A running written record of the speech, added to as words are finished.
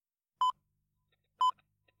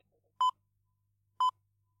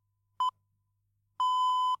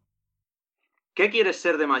¿Qué quieres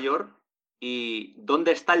ser de mayor? ¿Y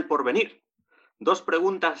dónde está el porvenir? Dos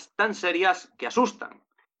preguntas tan serias que asustan,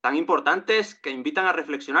 tan importantes que invitan a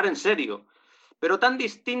reflexionar en serio, pero tan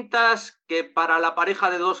distintas que para la pareja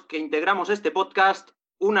de dos que integramos este podcast,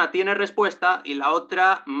 una tiene respuesta y la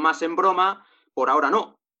otra, más en broma, por ahora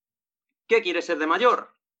no. ¿Qué quieres ser de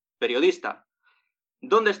mayor? Periodista.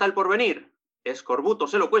 ¿Dónde está el porvenir? Escorbuto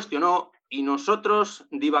se lo cuestionó y nosotros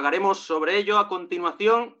divagaremos sobre ello a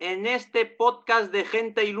continuación en este podcast de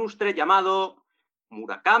gente ilustre llamado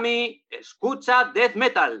Murakami, Escucha, Death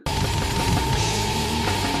Metal.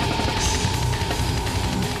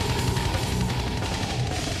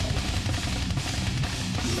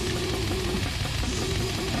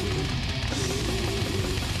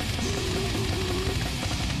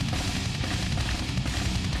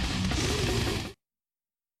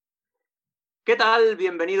 ¿Qué tal?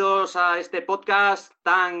 Bienvenidos a este podcast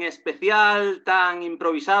tan especial, tan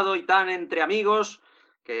improvisado y tan entre amigos,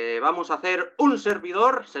 que vamos a hacer un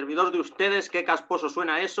servidor de ustedes. Qué casposo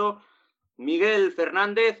suena eso. Miguel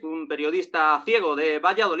Fernández, un periodista ciego de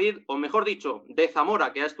Valladolid, o mejor dicho, de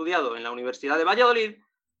Zamora, que ha estudiado en la Universidad de Valladolid,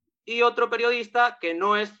 y otro periodista que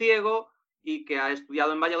no es ciego y que ha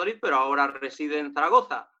estudiado en Valladolid, pero ahora reside en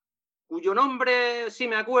Zaragoza, cuyo nombre sí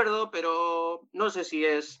me acuerdo, pero no sé si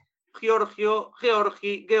es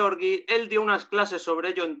Georgi. Él dio unas clases sobre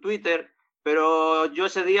ello en Twitter, pero yo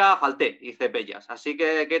ese día falté, hice pellas. Así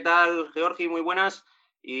que, ¿qué tal, Georgi? Muy buenas.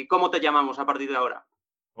 ¿Y cómo te llamamos a partir de ahora?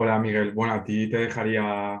 Hola Miguel, bueno, a ti te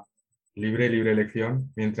dejaría libre elección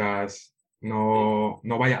mientras ¿Sí? no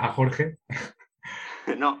vaya a Jorge.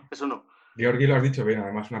 No, eso no. Georgi lo has dicho bien,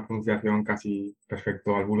 además una pronunciación casi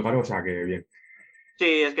perfecto al búlgaro, o sea que bien.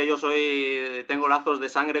 Sí, es que tengo lazos de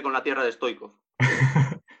sangre con la tierra de Stoikov.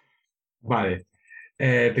 Vale,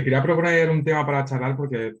 te quería proponer un tema para charlar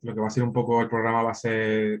porque lo que va a ser un poco el programa va a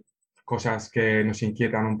ser cosas que nos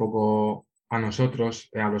inquietan un poco a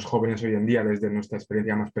nosotros, a los jóvenes hoy en día desde nuestra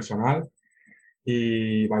experiencia más personal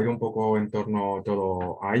y va a ir un poco en torno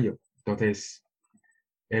todo a ello. Entonces,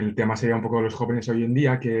 el tema sería un poco los jóvenes hoy en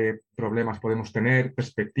día, qué problemas podemos tener,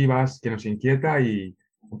 perspectivas, qué nos inquieta y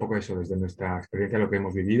un poco eso desde nuestra experiencia, lo que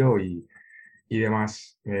hemos vivido y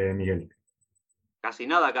demás, Miguel. Casi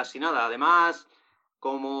nada, casi nada. Además,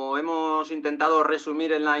 como hemos intentado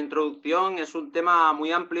resumir en la introducción, es un tema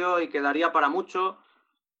muy amplio y que daría para mucho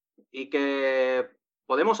y que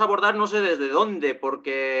podemos abordar no sé desde dónde,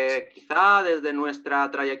 porque quizá desde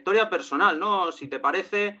nuestra trayectoria personal, ¿no? Si te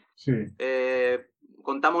parece, Sí, eh,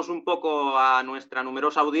 contamos un poco a nuestra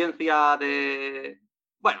numerosa audiencia de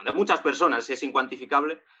muchas personas, si es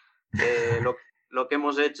incuantificable, lo que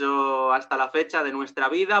hemos hecho hasta la fecha de nuestra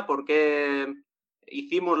vida, por qué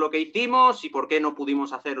hicimos lo que hicimos y por qué no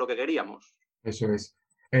pudimos hacer lo que queríamos. eso es.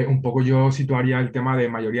 Un poco yo situaría el tema de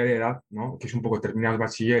mayoría de edad, ¿no? Que es un poco terminar el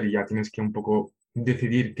bachiller y ya tienes que un poco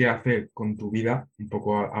decidir qué hacer con tu vida, un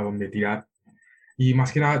poco a dónde tirar. Y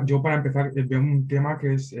más que nada, yo para empezar, veo un tema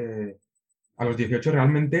que es a los 18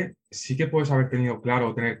 realmente sí que puedes haber tenido claro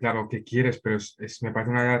o tener claro qué quieres, pero me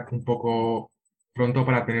parece una edad un poco pronto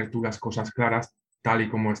para tener tú las cosas claras, tal y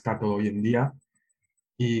como está todo hoy en día.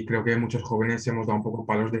 Y creo que muchos jóvenes hemos dado un poco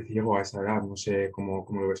palos de ciego a esa edad. No sé cómo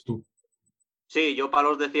lo ves tú. Sí, yo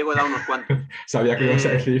palos de ciego he dado unos cuantos. Sabía que lo ibas a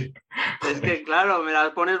Eh, decir. es Joder, que, claro, me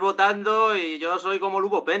las pones votando y yo soy como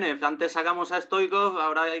Lugo Pérez. Antes sacamos a Stoikov,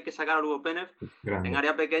 ahora hay que sacar a Lugo Pérez. En grande.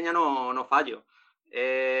 área pequeña no fallo.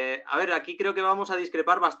 A ver, aquí creo que vamos a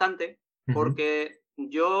discrepar bastante Ujú. porque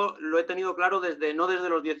yo lo he tenido claro no desde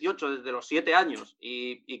los 18, desde los 7 años.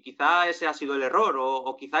 Y quizá ese ha sido el error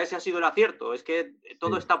o quizá ese ha sido el acierto. Es que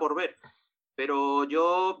todo Sí, está por ver. Pero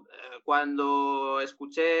yo, cuando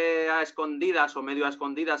escuché a escondidas o medio a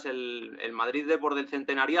escondidas el Madrid Depor del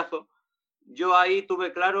Centenariazo, yo ahí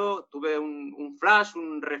tuve un flash,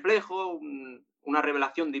 un reflejo, una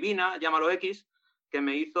revelación divina, llámalo X, que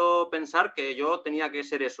me hizo pensar que yo tenía que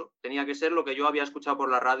ser eso, tenía que ser lo que yo había escuchado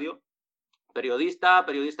por la radio: periodista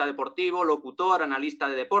deportivo, locutor, analista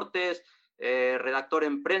de deportes, redactor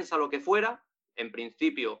en prensa, lo que fuera. En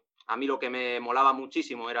principio, a mí lo que me molaba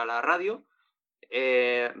muchísimo era la radio,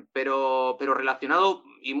 pero relacionado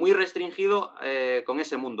y muy restringido con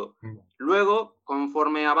ese mundo. Luego,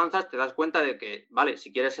 conforme avanzas, te das cuenta de que, vale,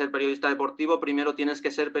 si quieres ser periodista deportivo, primero tienes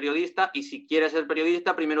que ser periodista, y si quieres ser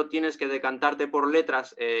periodista, primero tienes que decantarte por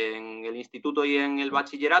letras en el instituto y en el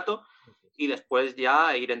bachillerato, y después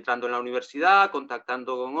ya ir entrando en la universidad,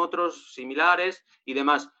 contactando con otros similares y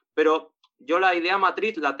demás. Pero yo la idea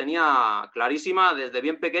matriz la tenía clarísima desde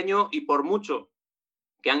bien pequeño, y por mucho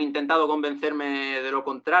que han intentado convencerme de lo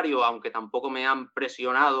contrario, aunque tampoco me han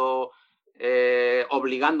presionado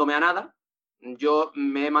obligándome a nada, yo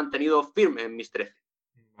me he mantenido firme en mis 13.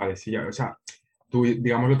 Vale, sí, o sea, tú,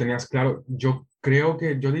 digamos, lo tenías claro. Yo creo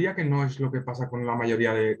que, yo diría que no es lo que pasa con la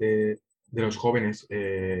mayoría de los jóvenes.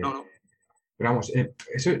 No, no. Pero vamos,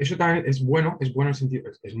 eso también es bueno en el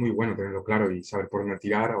sentido, es muy bueno tenerlo claro y saber por dónde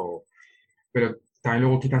tirar, pero también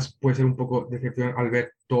luego quizás puede ser un poco decepción al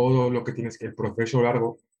ver todo lo que tienes que, el proceso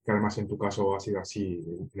largo, que además en tu caso ha sido así,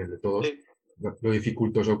 en el de todos, Sí. lo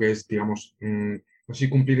dificultoso que es, digamos, no sé si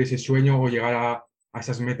cumplir ese sueño o llegar a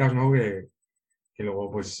esas metas, ¿no? Que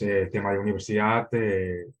luego, pues, tema de universidad,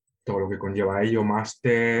 todo lo que conlleva ello,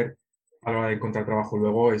 máster, a la hora de encontrar trabajo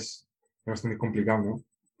luego es bastante complicado, ¿no?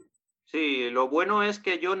 Sí, lo bueno es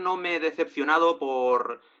que yo no me he decepcionado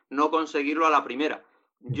por no conseguirlo a la primera.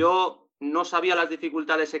 Yo no sabía las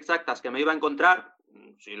dificultades exactas que me iba a encontrar.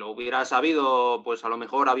 Si lo hubiera sabido, pues a lo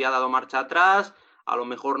mejor había dado marcha atrás, a lo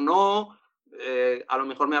mejor no, a lo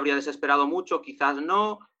mejor me habría desesperado mucho, quizás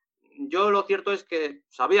no. Yo lo cierto es que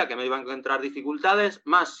sabía que me iba a encontrar dificultades,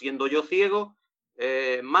 más siendo yo ciego,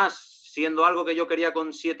 más siendo algo que yo quería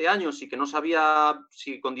con 7 años y que no sabía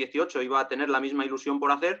si con 18 iba a tener la misma ilusión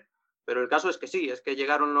por hacer. Pero el caso es que sí, es que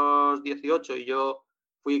llegaron los 18 y yo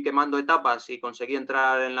fui quemando etapas y conseguí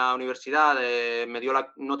entrar en la universidad, me dio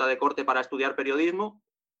la nota de corte para estudiar periodismo,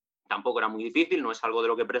 tampoco era muy difícil, no es algo de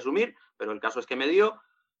lo que presumir, pero el caso es que me dio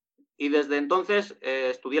y desde entonces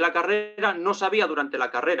estudié la carrera, no sabía durante la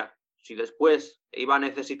carrera si después iba a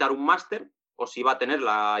necesitar un máster o si iba a tener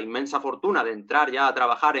la inmensa fortuna de entrar ya a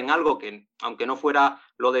trabajar en algo que, aunque no fuera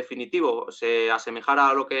lo definitivo, se asemejara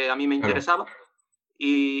a lo que a mí me Claro. interesaba.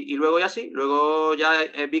 Y luego ya sí, luego ya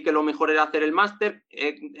vi que lo mejor era hacer el máster.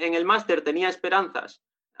 En el máster tenía esperanzas,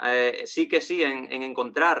 sí que sí, en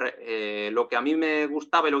encontrar lo que a mí me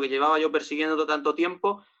gustaba y lo que llevaba yo persiguiendo tanto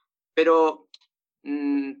tiempo, pero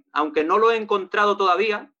aunque no lo he encontrado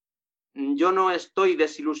todavía, yo no estoy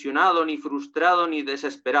desilusionado, ni frustrado, ni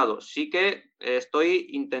desesperado. Sí que estoy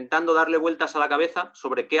intentando darle vueltas a la cabeza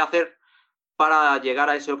sobre qué hacer para llegar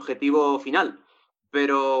a ese objetivo final.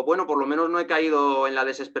 Pero bueno, por lo menos no he caído en la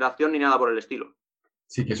desesperación ni nada por el estilo.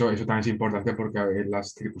 Sí, que eso también es importante porque a ver,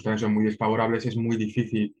 las circunstancias son muy desfavorables, es muy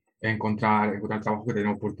difícil encontrar trabajo que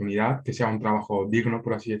tenga oportunidad, que sea un trabajo digno,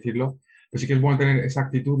 por así decirlo. Pero sí que es bueno tener esa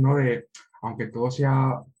actitud, ¿no? De, aunque todo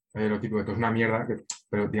sea lo típico, que todo es una mierda,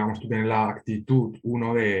 pero digamos, tú tienes la actitud,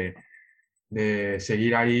 uno, de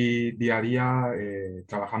seguir ahí día a día,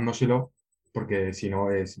 trabajándoselo, porque si no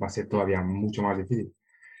va a ser todavía mucho más difícil.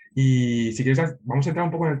 Y si quieres, vamos a entrar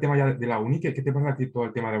un poco en el tema ya de la uni. ¿Qué te pasa a ti todo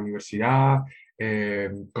el tema de la universidad?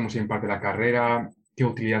 ¿Cómo se imparte la carrera? ¿Qué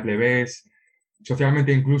utilidad le ves?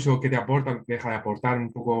 Socialmente incluso, ¿qué te aporta? ¿Deja de aportar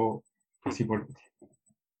un poco así por,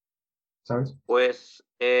 ¿sabes? Pues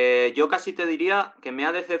yo casi te diría que me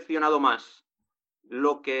ha decepcionado más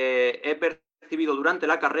lo que he percibido durante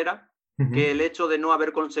la carrera que Ujú. el hecho de no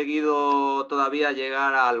haber conseguido todavía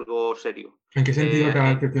llegar a algo serio. ¿En qué sentido te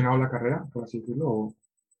ha Eh, decepcionado la carrera, por así decirlo?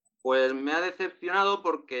 Pues me ha decepcionado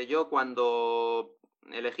porque yo cuando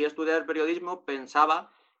elegí estudiar periodismo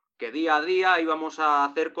pensaba que día a día íbamos a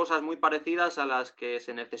hacer cosas muy parecidas a las que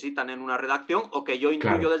se necesitan en una redacción o que yo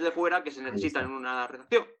intuyo Claro, desde fuera que se ahí necesitan en está. una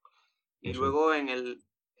redacción. Y Eso es. luego en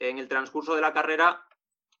el transcurso de la carrera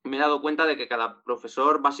me he dado cuenta de que cada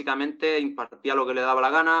profesor básicamente impartía lo que le daba la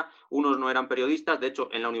gana, unos no eran periodistas, de hecho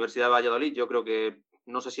en la Universidad de Valladolid yo creo que,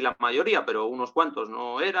 no sé si la mayoría, pero unos cuantos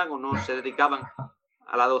no eran o no se dedicaban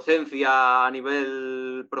a la docencia a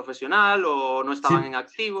nivel profesional o no estaban Sí, en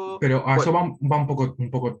activo. pero a eso Bueno, va un poco,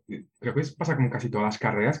 creo que pasa con casi todas las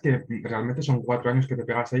carreras, que realmente son 4 años que te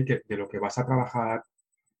pegas ahí, que de lo que vas a trabajar.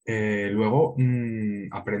 Luego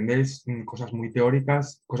aprendes cosas muy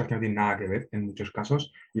teóricas, cosas que no tienen nada que ver en muchos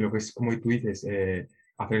casos, y lo que es, como tú dices,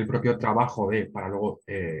 hacer el propio trabajo para luego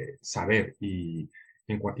saber y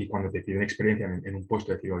cuando te piden experiencia en un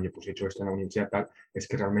puesto, decir, oye, pues he hecho esto en la universidad, tal, es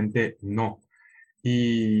que realmente no.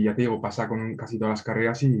 Y ya te digo, pasa con casi todas las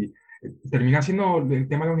carreras y termina siendo el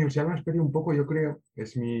tema de la universidad una especie un poco, yo creo, o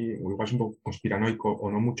igual es un poco conspiranoico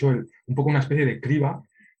o no mucho, un poco una especie de criba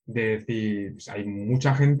de decir, pues, hay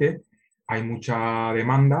mucha gente, hay mucha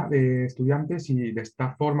demanda de estudiantes y de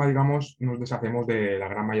esta forma, digamos, nos deshacemos de la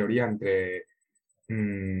gran mayoría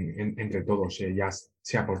entre todos, ya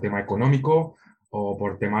sea por tema económico o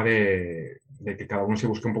por tema de que cada uno se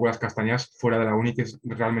busque un poco las castañas fuera de la uni, que es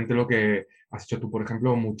realmente lo que has hecho tú, por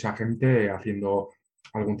ejemplo, mucha gente haciendo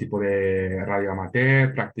algún tipo de radio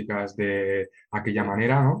amateur, prácticas de aquella sí.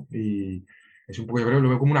 manera, ¿no? Y es un poco, yo creo, lo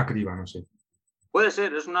veo como una criba, no sé. Puede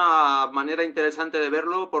ser, es una manera interesante de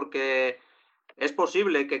verlo porque es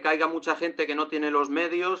posible que caiga mucha gente que no tiene los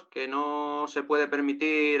medios, que no se puede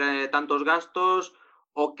permitir tantos gastos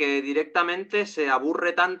o que directamente se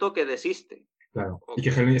aburre tanto que desiste. claro. Y O-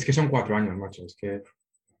 que es que son 4 años, macho, es que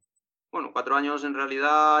Bueno, 4 años en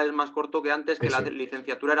realidad es más corto que antes, que la eso,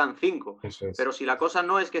 licenciatura eran 5. eso es. Pero si la cosa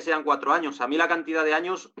no es que sean 4 años, a mí la cantidad de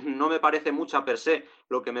años no me parece mucha per se.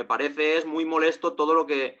 Lo que me parece es muy molesto todo lo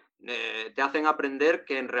que te hacen aprender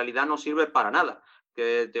que en realidad no sirve para nada.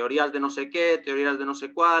 Que teorías de no sé qué, teorías de no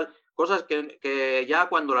sé cuál, cosas que ya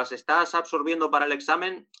cuando las estás absorbiendo para el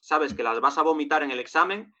examen, sabes que las vas a vomitar en el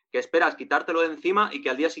examen, que esperas quitártelo de encima y que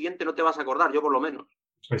al día siguiente no te vas a acordar, yo por lo menos.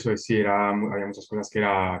 Eso es, sí, había muchas cosas que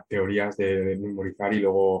eran teorías de memorizar y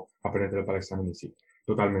luego aprendértelo para el examen y sí,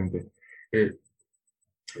 totalmente. Eh,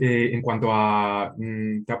 en cuanto a,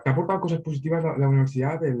 ¿te ha aportado cosas positivas la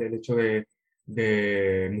universidad? El hecho de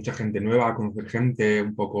mucha gente nueva, conocer gente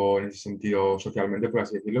un poco en ese sentido socialmente, por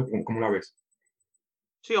así decirlo, ¿cómo la ves?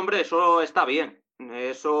 Sí, hombre, eso está bien.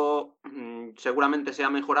 Eso seguramente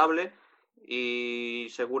sea mejorable y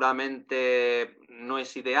seguramente no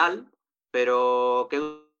es ideal, pero qué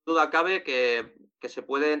duda cabe que se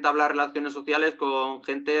puede entablar relaciones sociales con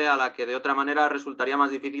gente a la que de otra manera resultaría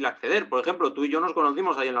más difícil acceder. Por ejemplo, tú y yo nos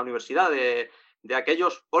conocimos ahí en la universidad de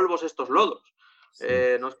aquellos polvos, estos lodos. Sí.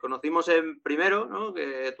 Nos conocimos en primero, ¿no?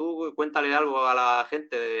 Que tú cuéntale algo a la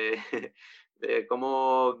gente de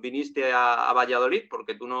cómo viniste a Valladolid,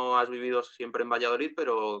 porque tú no has vivido siempre en Valladolid,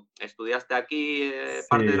 pero estudiaste aquí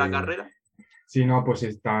parte de la Sí, carrera. sí, no, pues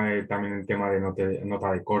está también el tema de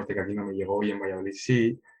nota de corte, que aquí no me llegó y en Valladolid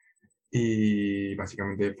sí. Y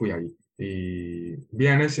básicamente fui ahí. Y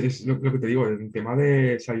bien, es lo que te digo, el tema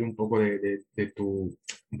de salir un poco de tu,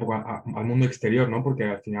 un poco al mundo exterior, ¿no? Porque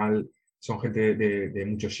al final son gente de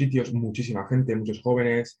muchos sitios, muchísima gente, muchos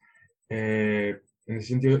jóvenes. En ese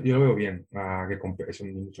sentido yo lo veo bien, que eso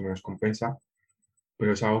ni mucho menos compensa,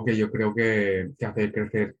 pero es algo que yo creo que te hace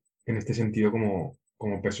crecer en este sentido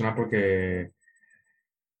como persona porque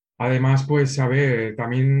además, pues, a ver,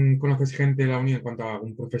 también conoces gente de la uni en cuanto a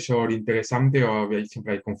algún profesor interesante o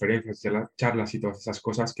siempre hay conferencias, charlas y todas esas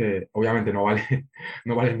cosas que obviamente no vale,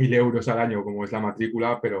 no valen 1.000 euros al año como es la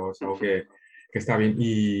matrícula, pero es algo que está bien.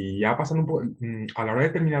 Y ya pasando un poco, a la hora de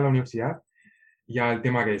terminar la universidad, ya el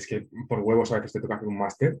tema que es que por huevos a veces te toca hacer un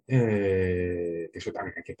máster, que eso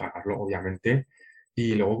también hay que pagarlo, obviamente.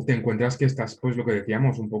 Y luego te encuentras que estás, pues lo que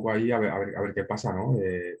decíamos, un poco ahí a ver qué pasa, ¿no?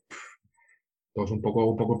 Todos un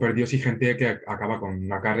poco perdidos y gente que acaba con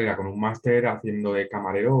una carrera, con un máster haciendo de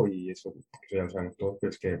camarero y eso ya lo sabemos todos, pero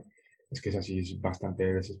es que es así, es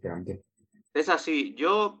bastante desesperante. Es así,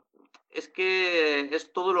 es que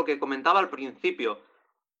es todo lo que comentaba al principio.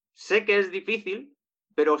 Sé que es difícil,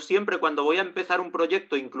 pero siempre cuando voy a empezar un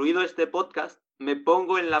proyecto, incluido este podcast, me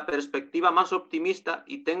pongo en la perspectiva más optimista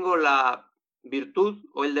y tengo la virtud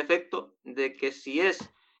o el defecto de que si es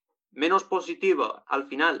menos positivo al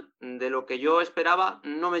final de lo que yo esperaba,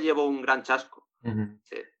 no me llevo un gran chasco. Ujú.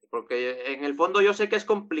 Porque en el fondo yo sé que es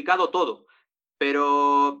complicado todo,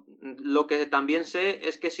 pero lo que también sé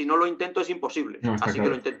es que si no lo intento es imposible. No, está Así que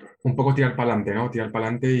lo claro. intento. Un poco tirar para adelante, ¿no? Tirar para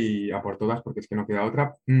adelante y a por todas porque es que no queda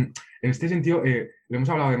otra. En este sentido, lo hemos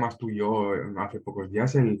hablado además tú y yo hace pocos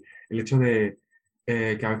días, el hecho de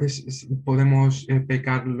que a veces podemos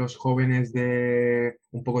pecar los jóvenes de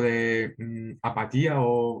un poco de apatía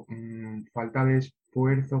o falta de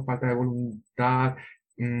esfuerzo, falta de voluntad,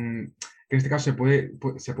 que en este caso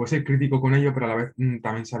se puede ser crítico con ello, pero a la vez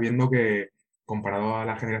también sabiendo que comparado a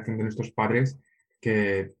la generación de nuestros padres,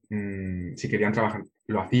 que si querían trabajar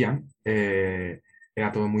lo hacían,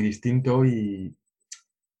 era todo muy distinto y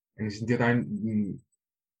en ese sentido también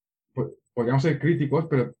podríamos ser críticos,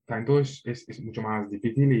 pero también todo es mucho más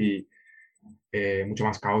difícil y mucho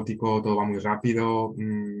más caótico, todo va muy rápido,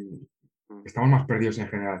 estamos más perdidos en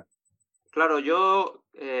general. Claro, yo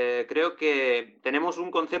creo que tenemos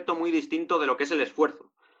un concepto muy distinto de lo que es el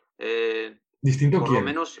esfuerzo. Eh, ¿Distinto por lo quién?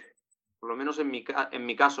 menos, por lo menos en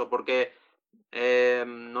mi caso, porque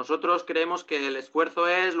nosotros creemos que el esfuerzo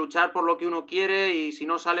es luchar por lo que uno quiere y si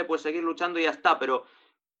no sale, pues seguir luchando y ya está. Pero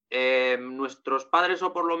nuestros padres,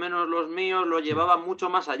 o por lo menos los míos, lo llevaban mucho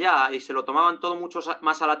más allá y se lo tomaban todo mucho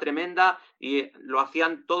más a la tremenda y lo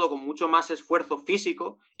hacían todo con mucho más esfuerzo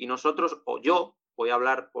físico y nosotros, o yo, voy a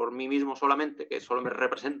hablar por mí mismo solamente, que solo me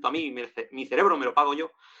represento a mí, mi cerebro me lo pago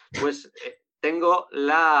yo, pues tengo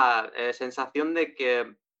la sensación de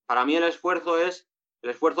que para mí el esfuerzo es el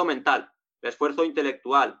esfuerzo mental, el esfuerzo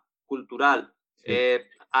intelectual, cultural. Sí,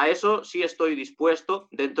 A eso sí estoy dispuesto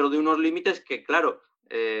dentro de unos límites que, claro,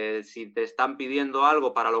 si te están pidiendo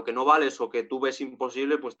algo para lo que no vales o que tú ves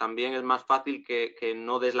imposible, pues también es más fácil que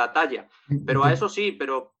no des la talla. Pero a eso sí,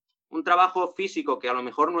 pero un trabajo físico que a lo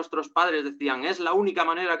mejor nuestros padres decían es la única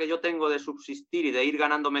manera que yo tengo de subsistir y de ir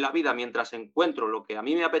ganándome la vida mientras encuentro lo que a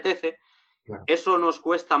mí me apetece, claro. eso nos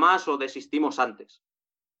cuesta más o desistimos antes.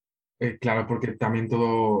 Claro, porque también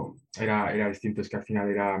todo era distinto, es que al final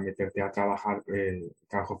era meterte a trabajar,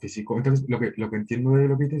 trabajo físico. Entonces, lo que entiendo de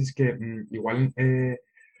lo que dices es que igual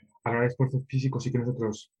a la hora de esfuerzo físico sí que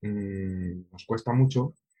nosotros nos cuesta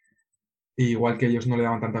mucho, e igual que ellos no le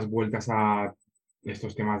daban tantas vueltas a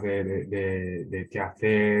estos temas de qué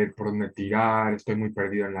hacer, por dónde tirar, estoy muy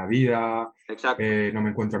perdido en la vida, Exacto. no me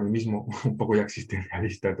encuentro a mí mismo, un poco ya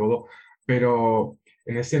existencialista todo, pero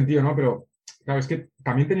en ese sentido, ¿no? Pero claro, es que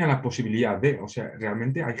también tenía la posibilidad de, o sea,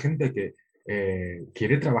 realmente hay gente que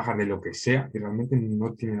quiere trabajar de lo que sea y realmente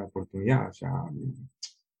no tiene la oportunidad, o sea,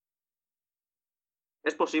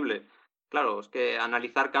 Es posible. Claro, es que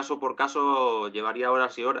analizar caso por caso llevaría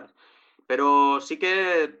horas y horas. Pero sí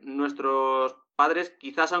que nuestros padres,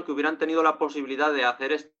 quizás aunque hubieran tenido la posibilidad de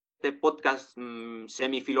hacer este podcast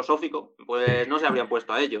semifilosófico, sí, pues no se habrían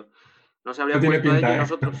puesto a ello. No se no habrían tiene puesto a ello y pinta, ¿eh?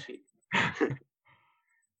 nosotros sí.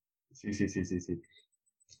 Sí, sí, sí, sí, sí.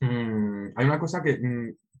 Hay una cosa que,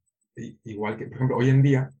 igual que, por ejemplo, hoy en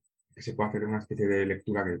día, que se puede hacer una especie de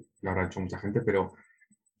lectura que lo habrá hecho mucha gente, pero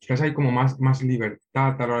quizás hay como más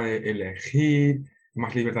libertad a la hora de elegir,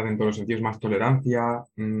 más libertad en todos los sentidos, más tolerancia,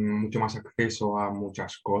 mucho más acceso a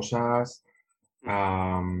muchas cosas,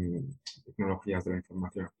 a tecnologías de la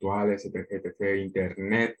información actuales, etc., etc.,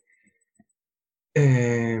 Internet.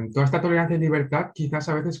 Toda esta tolerancia y libertad quizás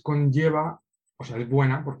a veces conlleva, o sea, es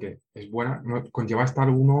buena, porque es buena, conlleva estar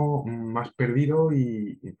uno más perdido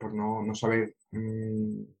y por no saber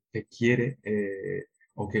qué quiere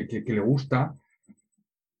o qué le gusta.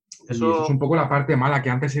 Y eso es un Eso, poco la parte mala, que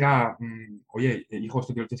antes era, oye, hijo,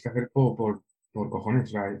 esto te lo tienes que hacer por cojones,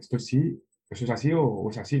 o sea, esto sí, eso es así o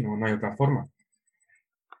es así, no hay otra forma.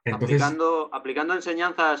 Entonces, aplicando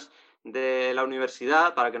enseñanzas de la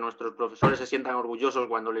universidad para que nuestros profesores se sientan orgullosos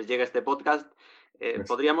cuando les llegue este podcast, pues,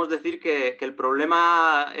 podríamos decir que el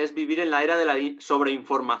problema es vivir en la era de la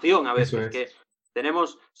sobreinformación a eso veces, es, que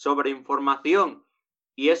tenemos sobreinformación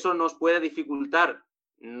y eso nos puede dificultar,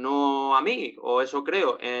 no a mí, o eso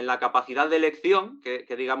creo, en la capacidad de elección, que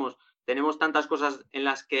digamos, tenemos tantas cosas en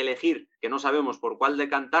las que elegir que no sabemos por cuál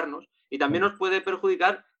decantarnos, y también claro. nos puede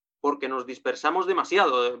perjudicar porque nos dispersamos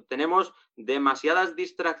demasiado, tenemos demasiadas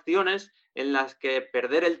distracciones en las que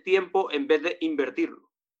perder el tiempo en vez de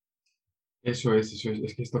invertirlo. Es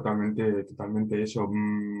que es totalmente eso.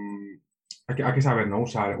 Hay que saber, ¿no?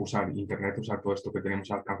 Usar Internet, usar todo esto que tenemos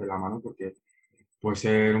al alcance de la mano, porque puede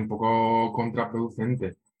ser un poco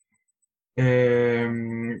contraproducente.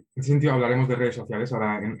 En ese sentido, hablaremos de redes sociales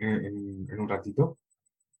ahora en un ratito.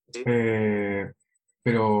 ¿Sí? Eh,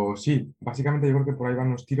 pero sí, básicamente yo creo que por ahí van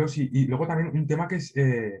los tiros. Y luego también un tema que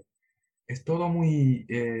es todo muy...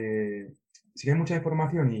 sí que hay mucha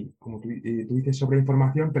información y como tú dices sobre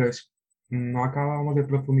información, pero no acabamos de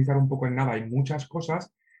profundizar un poco en nada. Hay muchas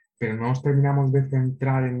cosas, pero no nos terminamos de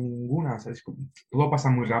centrar en ninguna. O sea, todo pasa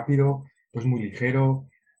muy rápido, todo es muy ligero,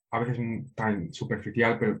 a veces tan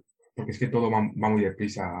superficial, pero porque es que todo va muy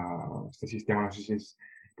deprisa. Este sistema, no sé si es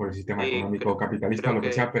por el sistema Sí, económico capitalista o creo lo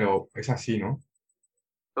que sea, que pero es así, ¿no?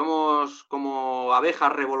 somos como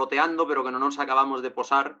abejas revoloteando, pero que no nos acabamos de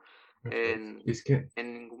posar Eso es. en, Y es que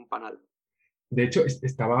en ningún panal. de hecho,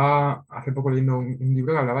 estaba hace poco leyendo un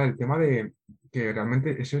libro que hablaba del tema de que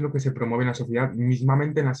realmente eso es lo que se promueve en la sociedad.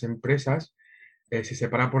 Mismamente en las empresas se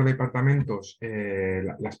separa por departamentos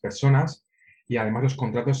las personas y además los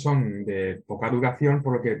contratos son de poca duración,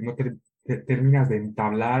 por lo que no terminas de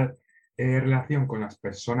entablar relación con las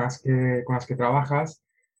personas con las que trabajas.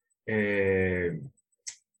 eh,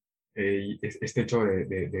 y este hecho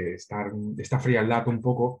de estar, de esta frialdad un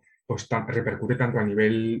poco, pues repercute tanto a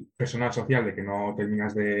nivel personal, social, de que no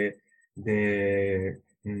terminas de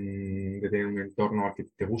tener un entorno al que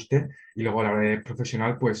te guste, y luego a la hora de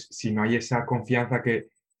profesional, pues si no hay esa confianza que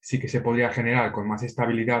sí que se podría generar con más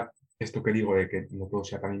estabilidad, esto que digo de que no todo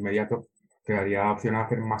sea tan inmediato, te daría opción a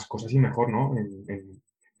hacer más cosas y mejor, ¿no?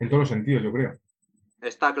 En todos los sentidos, yo creo.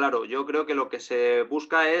 Está claro, yo creo que lo que se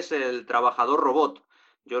busca es el trabajador robot.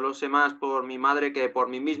 Yo lo sé más por mi madre que por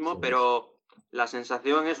mí mismo, Eso es. pero la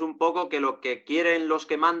sensación es un poco que lo que quieren los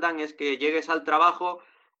que mandan es que llegues al trabajo,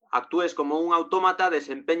 actúes como un autómata,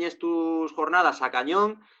 desempeñes tus jornadas a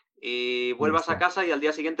cañón y Y ya vuelvas a está. casa y al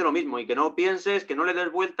día siguiente lo mismo. Y que no pienses, que no le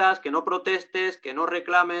des vueltas, que no protestes, que no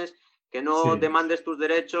reclames, que no Sí, demandes tus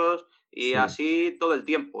derechos y sí. así todo el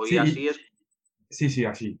tiempo. Y Sí, así es. sí, sí,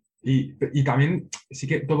 así. Y también sí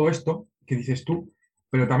que todo esto que dices tú,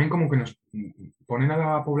 pero también como que nos ponen a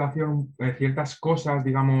la población ciertas cosas,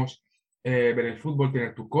 digamos, ver el fútbol,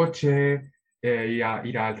 tener tu coche, ir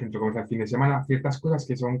al centro comercial el fin de semana, ciertas cosas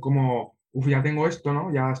que son como ya tengo esto,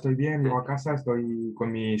 ¿no? Ya estoy bien, llego a casa, estoy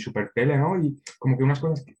con mi super tele, ¿no? Y como que unas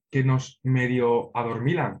cosas que nos medio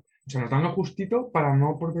adormilan. O sea, nos dan lo justito para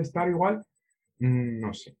no protestar igual.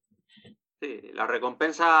 No sé. Sí, las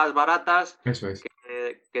recompensas baratas Eso es.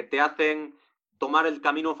 que te hacen tomar el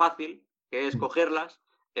camino fácil, que es Mm, cogerlas,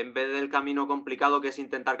 en vez del camino complicado que es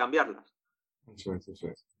intentar cambiarlas. Eso es, eso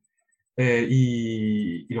es.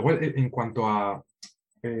 Y luego, en cuanto a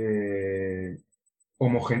eh,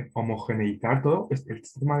 homogeneizar todo, el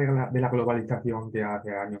tema de la globalización de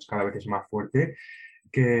hace años cada vez es más fuerte,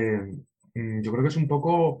 que yo creo que es un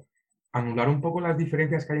poco anular un poco las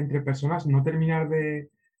diferencias que hay entre personas, no terminar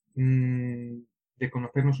mm, de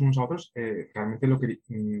conocernos unos a otros. Realmente lo que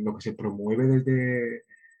se promueve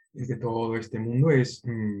desde todo este mundo es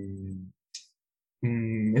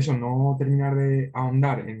eso, no terminar de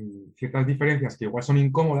ahondar en ciertas diferencias que igual son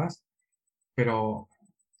incómodas, pero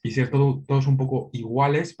y ser todos un poco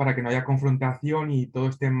iguales para que no haya confrontación y todo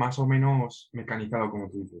esté más o menos mecanizado, como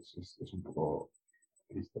tú dices. Es un poco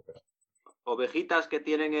triste, pero Ovejitas que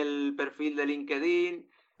tienen el perfil de LinkedIn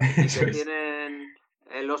y eso que es. tienen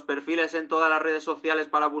los perfiles en todas las redes sociales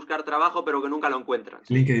para buscar trabajo, pero que nunca lo encuentran,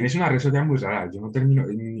 sí. LinkedIn es una red social muy rara. Yo no termino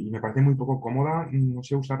y me parece muy poco cómoda. No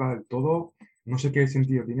sé usarla del todo. No sé qué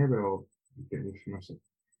sentido tiene, pero no sé.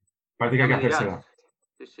 Parece que Ya hay que me dirás. hacérsela.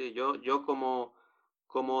 Sí, sí, yo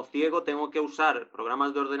como ciego tengo que usar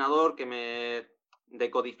programas de ordenador que me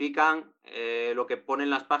decodifican lo que ponen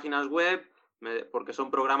las páginas web, porque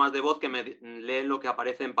son programas de voz que me leen lo que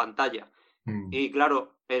aparece en pantalla. Mm, Y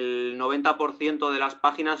claro, el 90% de las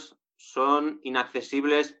páginas son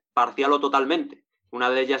inaccesibles parcial o totalmente. Una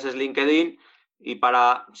de ellas es LinkedIn y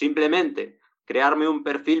para simplemente crearme un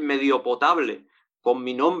perfil medio potable con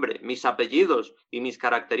mi nombre, mis apellidos y mis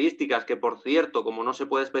características, que por cierto, como no se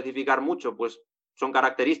puede especificar mucho, pues son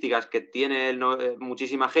características que tiene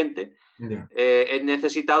muchísima gente, ya. he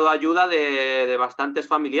necesitado ayuda de bastantes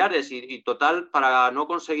familiares y total para no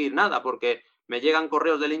conseguir nada, porque me llegan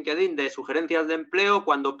correos de LinkedIn de sugerencias de empleo,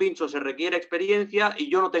 cuando pincho se requiere experiencia y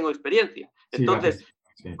yo no tengo experiencia. Sí, Entonces,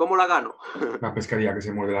 sí. ¿cómo la gano? La pescaría que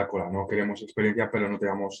se muerde la cola. No queremos experiencia, pero no te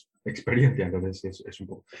damos experiencia. Entonces es un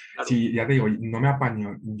poco. Claro. Sí, ya te digo, no me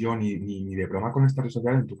apaño yo ni de broma con esta red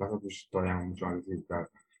social. En tu caso, pues todavía mucho más difícil, claro.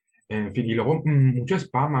 En fin, y luego mucho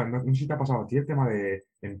spam. No sé si te ha pasado a ti el tema de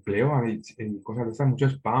empleo, cosas de estas, mucho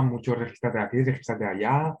spam, mucho regístrate aquí, regístrate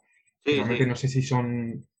allá, que Sí, realmente no sí. sé si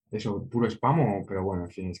son eso, puro spam o, pero bueno, en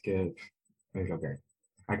fin, es que es lo que hay.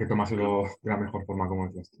 Hay que tomárselo de la mejor forma, como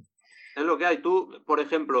decías tú. Es lo que hay. Tú, por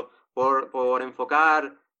ejemplo, por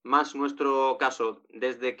enfocar más nuestro caso,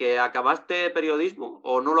 ¿desde que acabaste periodismo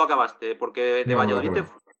o no lo acabaste? Porque de No, no lo Valladolid acabé.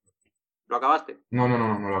 lo acabaste. No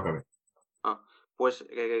lo acabé. Ah, pues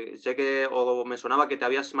sé que, o me sonaba que te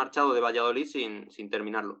habías marchado de Valladolid sin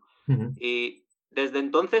terminarlo. Ujú. Y desde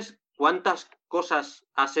entonces, ¿cuántas cosas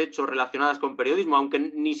has hecho relacionadas con periodismo? Aunque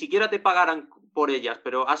ni siquiera te pagaran por ellas,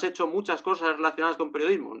 pero has hecho muchas cosas relacionadas con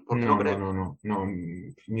periodismo, porque no creo. No,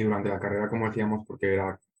 ni durante la carrera, como decíamos, porque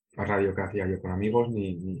era la radio que hacía yo con amigos,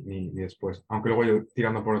 ni después. Aunque luego yo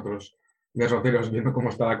tirando por otros derroteros, viendo cómo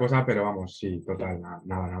está la cosa, pero vamos, sí, total,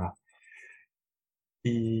 nada.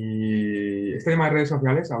 Y este tema de redes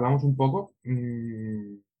sociales, hablamos un poco,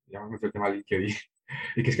 ya hemos metido el tema de LinkedIn,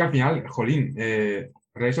 y que es que al final, jolín,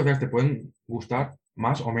 redes sociales te pueden gustar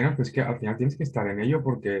más o menos, pero es que al final tienes que estar en ello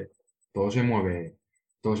porque todo se mueve,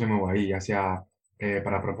 todo se mueve ahí, ya sea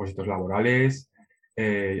para propósitos laborales,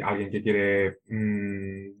 alguien que quiere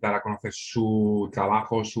dar a conocer su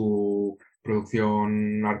trabajo, su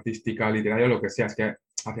producción artística, literaria, lo que sea, es que al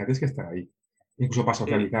final tienes que estar ahí, incluso para Sí,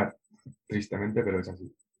 socializar, tristemente, pero es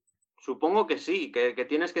así. supongo que sí, que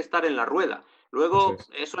tienes que estar en la rueda. Eso Luego, es.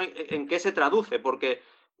 ¿eso en qué se traduce? Porque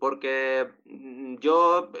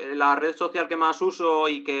yo la red social que más uso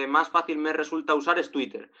y que más fácil me resulta usar es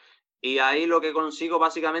Twitter. Y ahí lo que consigo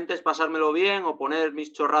básicamente es pasármelo bien o poner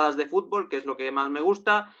mis chorradas de fútbol, que es lo que más me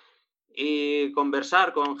gusta, y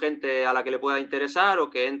conversar con gente a la que le pueda interesar o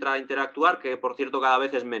que entra a interactuar, que por cierto cada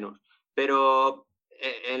vez es menos. Pero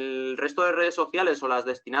el resto de redes sociales o las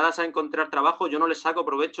destinadas a encontrar trabajo, yo no les saco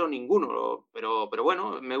provecho ninguno, pero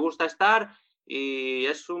bueno, me gusta estar y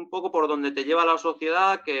es un poco por donde te lleva la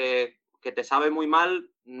sociedad que te sabe muy mal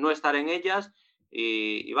no estar en ellas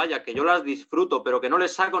y vaya, que yo las disfruto, pero que no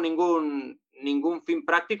les saco ningún fin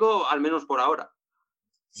práctico, al menos por ahora.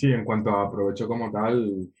 Sí, en cuanto a provecho como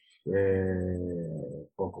tal,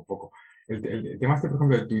 poco. El tema este, por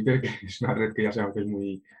ejemplo, de Twitter, que es una red que ya sabemos que es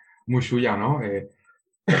muy suya, ¿no?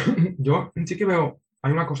 Yo sí que veo,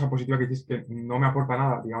 hay una cosa positiva que dices que no me aporta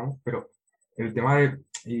nada, digamos, pero el tema de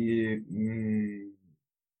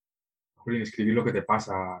jolín, escribir lo que te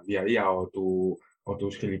pasa día a día o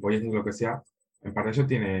tus gilipolleces, lo que sea, en parte eso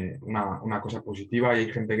tiene una cosa positiva y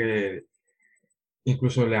hay gente que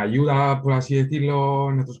incluso le ayuda, por así decirlo.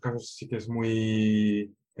 En otros casos sí que es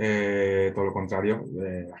muy todo lo contrario.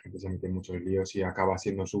 La gente se mete en muchos líos y acaba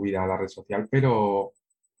siendo su vida a la red social, pero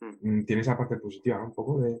Mm. tiene esa parte positiva, ¿no? Un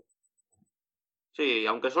poco de... Sí,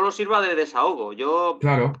 aunque solo sirva de desahogo. Yo,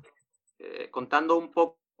 Claro, contando un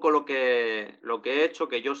poco lo que he hecho,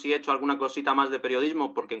 que yo sí he hecho alguna cosita más de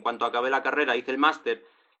periodismo, porque en cuanto acabé la carrera hice el máster.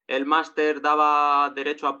 El máster daba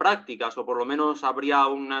derecho a prácticas, o por lo menos habría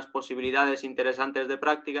unas posibilidades interesantes de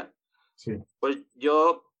prácticas. sí. Pues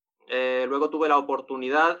yo luego tuve la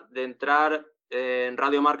oportunidad de entrar en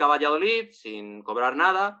Radio Marca Valladolid sin cobrar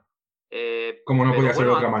nada, Como no pero podía ser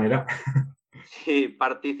de bueno, otra manera. sí,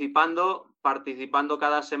 participando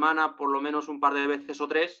cada semana por lo menos un par de veces o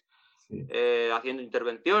tres, Sí, haciendo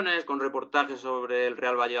intervenciones con reportajes sobre el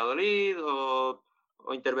Real Valladolid o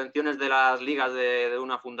intervenciones de las ligas de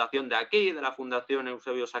una fundación de aquí, de la Fundación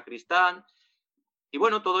Eusebio Sacristán. Y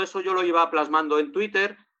bueno, todo eso yo lo iba plasmando en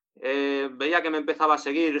Twitter. Veía que me empezaba a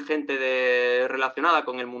seguir gente relacionada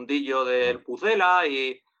con el mundillo del claro. Pucela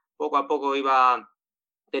y poco a poco iba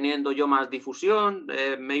teniendo yo más difusión,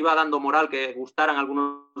 me iba dando moral que gustaran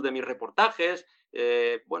algunos de mis reportajes.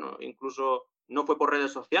 Bueno, incluso no fue por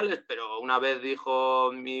redes sociales, pero una vez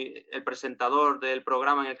dijo el presentador del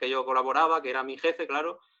programa en el que yo colaboraba, que era mi jefe,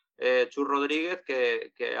 claro, Chus Rodríguez,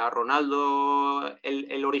 que a Ronaldo,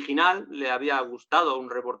 el original, le había gustado un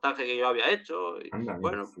reportaje que yo había hecho. Y, Anda, mira,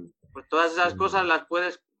 bueno, sí. pues todas esas cosas Sí. las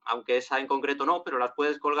puedes, aunque esa en concreto no, pero las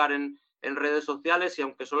puedes colgar en redes sociales y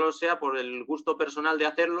aunque solo sea por el gusto personal de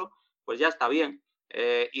hacerlo, pues ya está bien.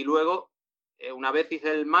 Y luego, una vez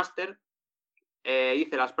hice el máster,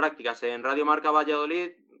 hice las prácticas en Radio Marca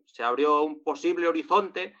Valladolid, se abrió un posible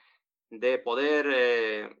horizonte de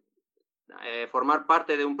poder formar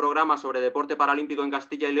parte de un programa sobre deporte paralímpico en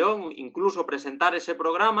Castilla y León, incluso presentar ese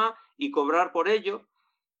programa y cobrar por ello.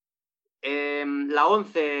 La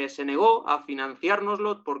ONCE se negó a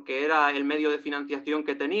financiárnoslo porque era el medio de financiación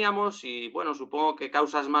que teníamos y, bueno, supongo que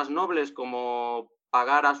causas más nobles como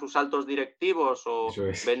pagar a sus altos directivos o Eso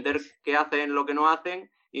es. vender qué hacen lo que no hacen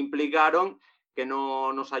implicaron que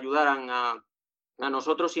no nos ayudaran a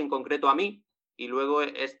nosotros y en concreto a mí. Y luego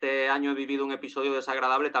este año he vivido un episodio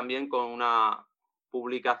desagradable también con una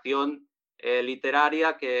publicación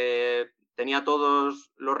literaria que tenía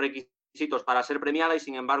todos los requisitos para ser premiada y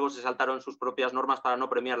sin embargo se saltaron sus propias normas para no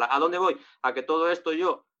premiarla. ¿A dónde voy? A que todo esto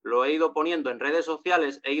yo lo he ido poniendo en redes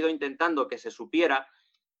sociales, he ido intentando que se supiera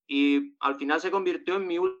y al final se convirtió en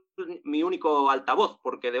mi único altavoz,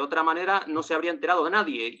 porque de otra manera no se habría enterado de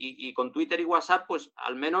nadie y con Twitter y WhatsApp pues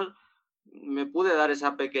al menos me pude dar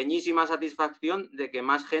esa pequeñísima satisfacción de que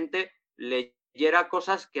más gente leyera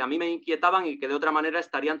cosas que a mí me inquietaban y que de otra manera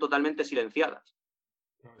estarían totalmente silenciadas.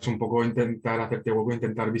 Es un poco intentar hacerte hueco,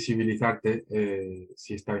 intentar visibilizarte.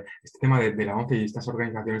 Si está bien. Este tema de la ONCE y estas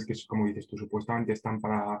organizaciones que, como dices tú, supuestamente están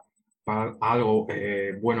para algo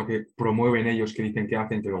bueno que promueven ellos, que dicen que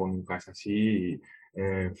hacen, que luego nunca es así. Y,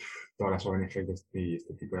 todas las ONG y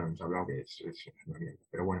este tipo ya hemos hablado que es una mierda.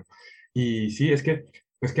 Pero bueno. Y sí, es que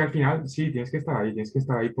al final sí, tienes que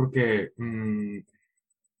estar ahí porque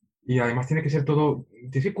y además tiene que ser todo,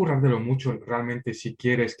 tienes que currártelo mucho realmente si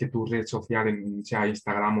quieres que tu red social, sea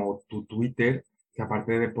Instagram o tu Twitter, que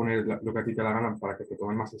aparte de poner lo que a ti te da gana para que te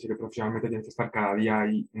tomen más en serio profesionalmente, tienes que estar cada día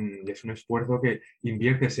ahí. Y es un esfuerzo que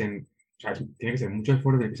inviertes en, o sea, tiene que ser mucho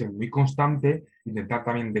esfuerzo, tiene que ser muy constante, intentar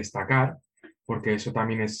también destacar, porque eso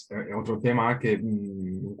también es otro tema que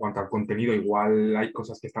en cuanto al contenido, igual hay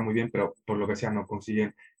cosas que están muy bien, pero por lo que sea no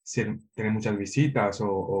consiguen tener muchas visitas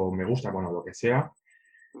o me gusta, bueno, lo que sea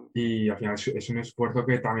y al final es un esfuerzo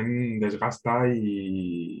que también desgasta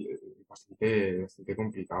y bastante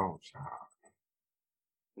complicado. O sea,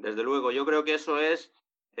 Desde luego, yo creo que eso es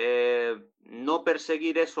no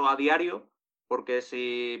perseguir eso a diario, porque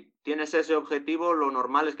si tienes ese objetivo, lo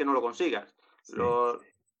normal es que no lo consigas. sí.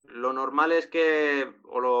 Lo normal es que,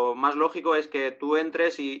 o lo más lógico es que tú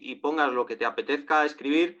entres y pongas lo que te apetezca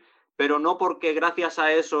escribir, pero no porque gracias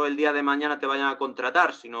a eso el día de mañana te vayan a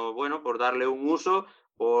contratar, sino bueno, por darle un uso,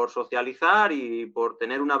 por socializar y por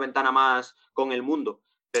tener una ventana más con el mundo.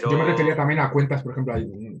 Yo me refería Pero también a cuentas, por ejemplo, hay,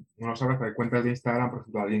 no lo sabes, hay cuentas de Instagram, por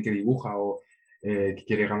ejemplo, alguien que dibuja o que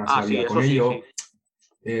quiere ganarse la sí, vida con eso sí, ello.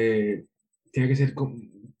 sí. Tiene que ser,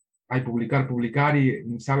 hay publicar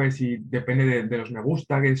y, ¿sabes? Y depende de los me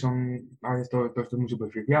gusta, que son, a veces todo esto es muy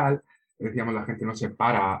superficial. Decíamos, la gente no se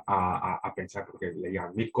para a pensar porque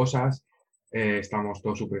leían mil cosas, estamos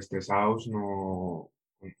todos súper estresados, no,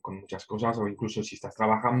 con muchas cosas, o incluso si estás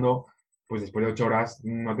trabajando, pues después de 8 horas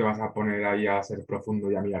no te vas a poner ahí a ser profundo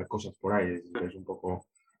y a mirar cosas por ahí. Es un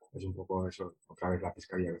poco eso, otra vez la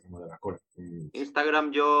pescadilla que se mueve la cola.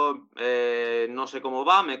 Instagram yo no sé cómo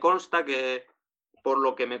va, me consta que por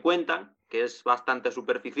lo que me cuentan, que es bastante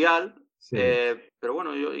superficial, Sí, pero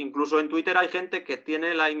bueno, incluso en Twitter hay gente que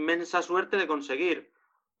tiene la inmensa suerte de conseguir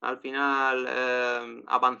al final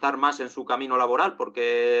avanzar más en su camino laboral,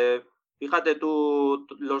 porque fíjate tú,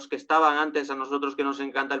 los que estaban antes, a nosotros que nos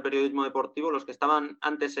encanta el periodismo deportivo, los que estaban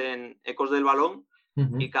antes en Ecos del Balón, y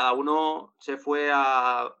ujú, cada uno se fue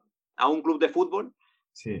a un club de fútbol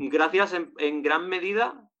sí, gracias en gran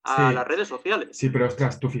medida a las sí, redes sociales. sí, pero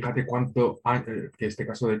ostras, tú fíjate cuánto, que este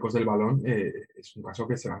caso de Ecos del Balón es un caso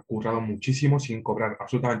que se ha currado muchísimo sin cobrar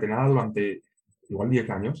absolutamente nada durante igual 10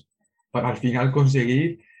 años, para al final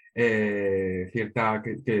conseguir cierta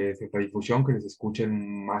difusión, que les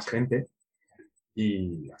escuchen más gente,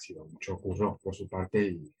 y ha sido mucho curro por su parte.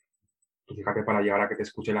 Y tú fíjate para llegar a que te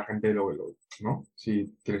escuche la gente, ¿no?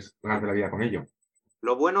 Si quieres ganarte la vida con ello.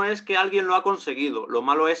 Lo bueno es que alguien lo ha conseguido, lo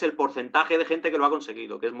malo es el porcentaje de gente que lo ha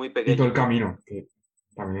conseguido, que es muy Y todo el pequeño. camino, que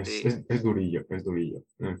también Sí, es durillo, es durillo.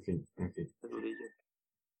 En fin, en fin. es durillo.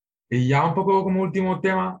 Y ya un poco como último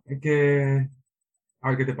tema, a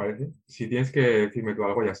ver qué te parece. Si tienes que decirme tú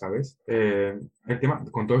algo, ya sabes. El tema,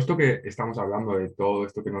 con todo esto que estamos hablando, de todo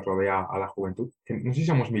esto que nos rodea a la juventud, que no sé si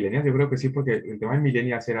somos millennials, yo creo que sí, porque el tema de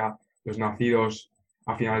millennials era los nacidos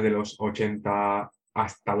a finales de los 80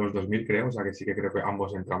 hasta los 2000 creo, o sea que sí que creo que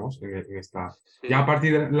ambos entramos en esta. Ya a Sí.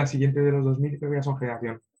 partir de la siguiente de los 2000 creo que ya son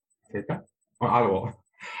generación Z, o algo,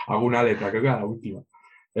 alguna letra, creo que era la última.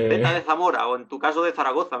 Z de Eh, Zamora, o en tu caso de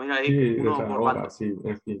Zaragoza, mira sí, ahí, de uno por Zaragoza, bando. sí,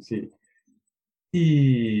 en fin, sí.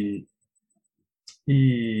 Y,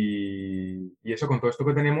 y eso, con todo esto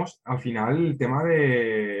que tenemos, al final el tema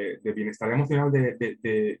de bienestar emocional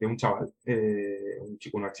de un chaval, un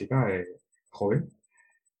chico, una chica joven,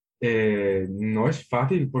 no es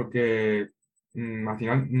fácil porque al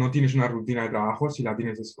final no tienes una rutina de trabajo, si la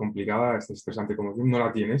tienes es complicada, es estresante como tú, no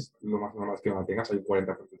la tienes, lo más normal es que no la tengas, hay un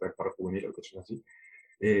 40% de paro juvenil o cosas así.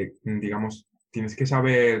 Digamos, tienes que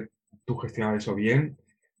saber tú gestionar eso bien,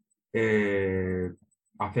 eh,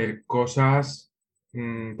 hacer cosas,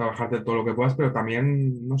 trabajarte todo lo que puedas, pero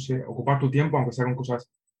también, no sé, ocupar tu tiempo, aunque sean cosas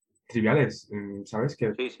triviales, ¿sabes?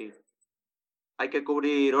 Que, Sí, sí. Hay que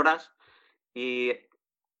cubrir horas y,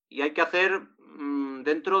 y hay que hacer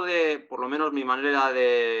dentro de, por lo menos mi manera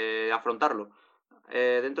de afrontarlo,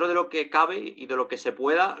 dentro de lo que cabe y de lo que se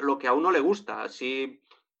pueda, lo que a uno le gusta. Si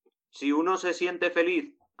uno se siente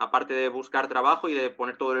feliz, aparte de buscar trabajo y de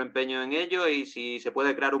poner todo el empeño en ello, y si se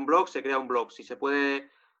puede crear un blog, se crea un blog. Si se puede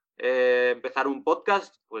empezar un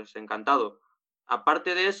podcast, pues encantado.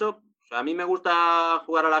 Aparte de eso, a mí me gusta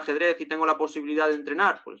jugar al ajedrez y tengo la posibilidad de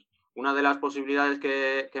entrenar, pues una de las posibilidades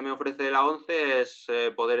que me ofrece la ONCE es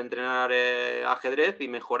poder entrenar ajedrez y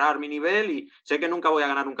mejorar mi nivel, y sé que nunca voy a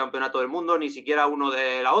ganar un campeonato del mundo, ni siquiera uno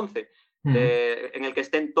de la ONCE, mm, en el que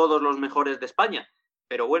estén todos los mejores de España,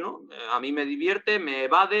 pero bueno, a mí me divierte, me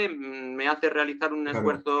evade, me hace realizar un claro,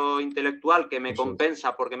 esfuerzo intelectual que me eso es.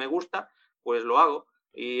 compensa porque me gusta, pues lo hago.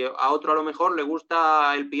 Y a otro a lo mejor le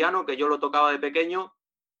gusta el piano, que yo lo tocaba de pequeño,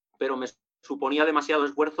 pero me suponía demasiado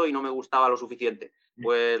esfuerzo y no me gustaba lo suficiente.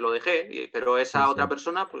 Pues lo dejé, pero Sí, esa otra sí.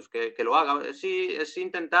 persona, pues que lo haga. Sí, es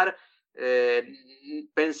intentar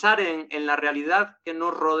pensar en la realidad que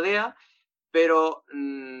nos rodea, pero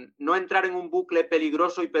no entrar en un bucle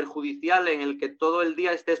peligroso y perjudicial en el que todo el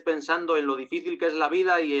día estés pensando en lo difícil que es la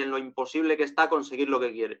vida y en lo imposible que está conseguir lo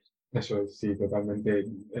que quieres. Eso es, sí, totalmente.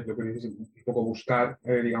 Es lo que dices, un poco buscar,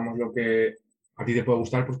 digamos, lo que a ti te puede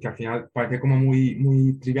gustar, porque al final parece como muy,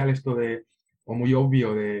 muy trivial esto de, o muy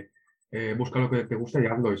obvio de buscar lo que te gusta y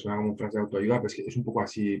hazlo, y suena como frase de autoayuda, pues que es un poco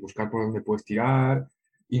así, buscar por dónde puedes tirar,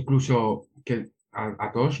 incluso que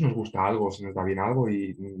a todos nos gusta algo, se nos da bien algo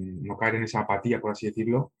y no caer en esa apatía, por así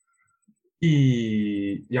decirlo.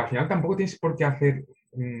 Y al final tampoco tienes por qué hacer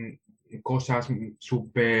cosas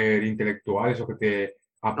súper intelectuales o que te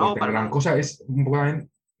No, aporten para gran nada. cosa. Es un poco también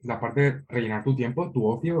la parte de rellenar tu tiempo, tu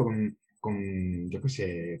ocio, yo qué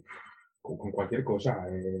sé, con cualquier cosa.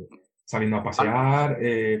 Saliendo a Al- pasear,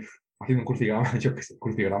 haciendo un crucigrama, yo qué sé,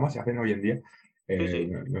 crucigramas se hacen hoy en día. sí, sí.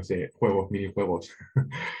 No sé, juegos, minijuegos.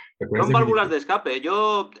 ¿Recuerdas Son de válvulas mini? de escape.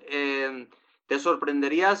 Yo te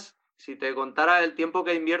sorprenderías si te contara el tiempo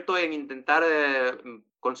que invierto en intentar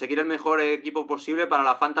conseguir el mejor equipo posible para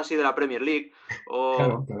la fantasy de la Premier League,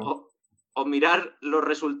 Claro, o, claro. o, o mirar los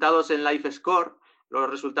resultados en Live Score, los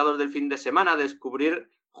resultados del fin de semana, descubrir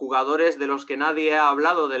jugadores de los que nadie ha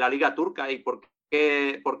hablado de la Liga Turca y por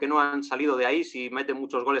qué no han salido de ahí si meten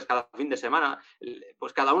muchos goles cada fin de semana.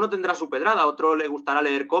 Pues cada uno tendrá su pedrada. A otro le gustará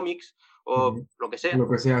leer cómics, o lo que sea. Lo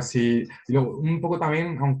que sea, sí. Y luego, un poco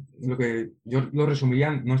también, lo que yo lo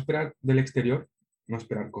resumiría, no esperar del exterior, no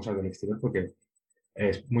esperar cosas del exterior, porque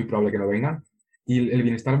es muy probable que no vengan. Y el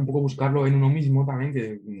bienestar un poco buscarlo en uno mismo también,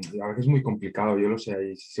 que a veces es muy complicado, yo lo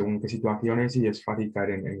sé, y según qué situaciones, y es fácil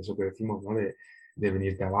caer en eso que decimos, ¿no? De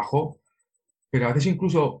venirte abajo. Pero a veces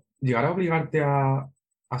incluso llegar a obligarte a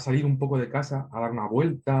salir un poco de casa, a dar una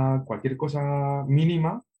vuelta, cualquier cosa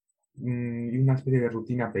mínima, y una especie de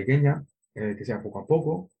rutina pequeña, que sea poco a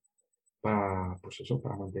poco, para, pues eso,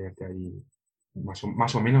 para mantenerte ahí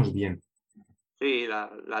más o menos bien. Sí,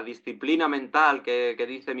 la disciplina mental que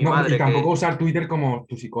dice mi No, y madre, tampoco que usar Twitter como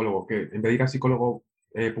tu psicólogo, que en vez de ir al psicólogo,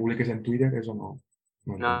 publiques en Twitter, eso no es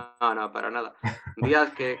bueno. no, no, para nada.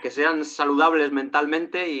 Días que sean saludables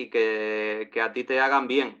mentalmente y que a ti te hagan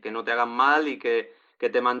bien, que no te hagan mal y que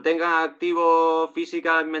te mantengan activo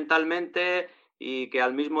física y mentalmente y que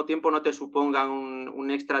al mismo tiempo no te supongan un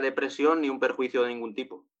extra de presión ni un perjuicio de ningún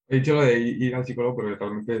tipo. He dicho lo de ir al psicólogo, pero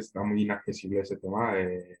realmente está muy inaccesible ese tema.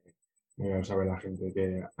 No lo sabe la gente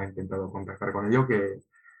que ha intentado contactar con ello, que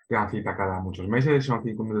te dan cita cada muchos meses, son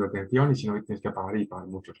 5 minutos de atención y si no tienes que pagar y pagar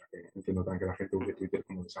mucho. O sea que entiendo también que la gente use Twitter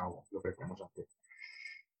como desahogo, lo que queremos hacer.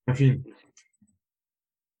 En fin,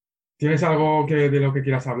 ¿tienes algo de lo que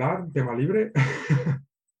quieras hablar? ¿Tema libre?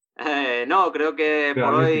 No, creo que De por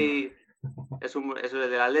Atleti. hoy eso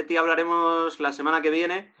del Atleti hablaremos la semana que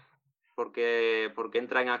viene porque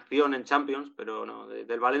entra en acción en Champions, pero no,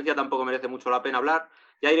 del Valencia tampoco merece mucho la pena hablar.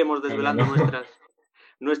 Ya iremos No, no, desvelando no.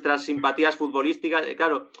 nuestras simpatías futbolísticas.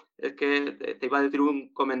 Claro, es que te iba a decir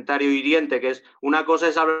un comentario hiriente, que es una cosa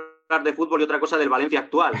es hablar de fútbol y otra cosa del Valencia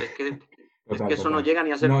actual. Es que Total, eso no total. llega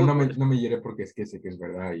ni a ser No, fútbol. no me hiere porque es que sé que es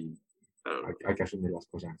verdad y Claro, hay que asumir las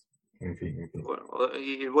cosas. En fin, en fin. bueno,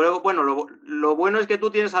 y luego, bueno, lo bueno es que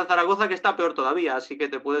tú tienes al Zaragoza que está peor todavía, así que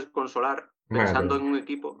te puedes consolar Vaya pensando tela. en un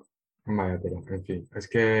equipo. Vaya tela, en fin, es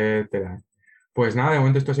que tela, ¿eh? Pues nada, de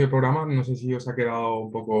momento esto ha sido el programa. No sé si os ha quedado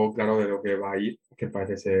un poco claro de lo que va a ir, que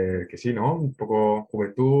parece ser que sí, ¿no? Un poco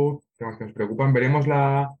juventud, temas que nos preocupan. Veremos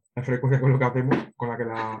la frecuencia con lo que hacemos, con la que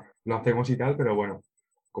lo hacemos y tal, pero bueno,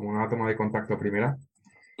 como una toma de contacto primera, a ver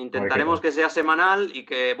qué Intentaremos tal. que sea semanal y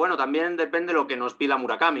que, bueno, también depende de lo que nos pida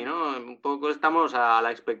Murakami, ¿no? Un poco estamos a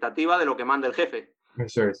la expectativa de lo que mande el jefe,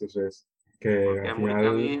 Eso es, eso es. Que porque al a final,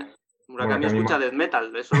 Murakami Murakami, escucha death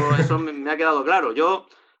metal, eso me ha quedado claro.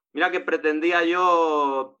 Mira que pretendía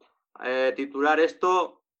yo titular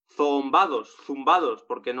esto zumbados,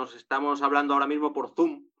 porque nos estamos hablando ahora mismo por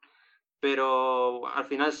Zoom, pero al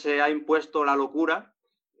final se ha impuesto la locura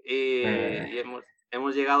y eh,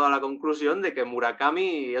 hemos llegado a la conclusión de que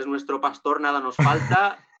Murakami es nuestro pastor, nada nos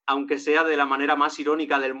falta, aunque sea de la manera más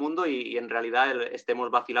irónica del mundo y en realidad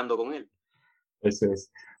estemos vacilando con él. eso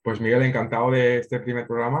es. Pues Miguel, encantado de este primer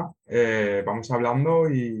programa. Vamos hablando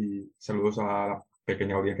y saludos a la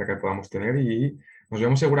pequeña audiencia que podamos tener y nos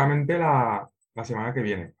vemos seguramente la semana que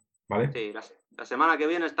viene, ¿vale? Sí, la semana que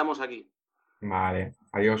viene estamos aquí. Vale.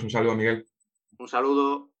 Adiós, un saludo, Miguel. Un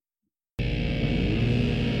saludo.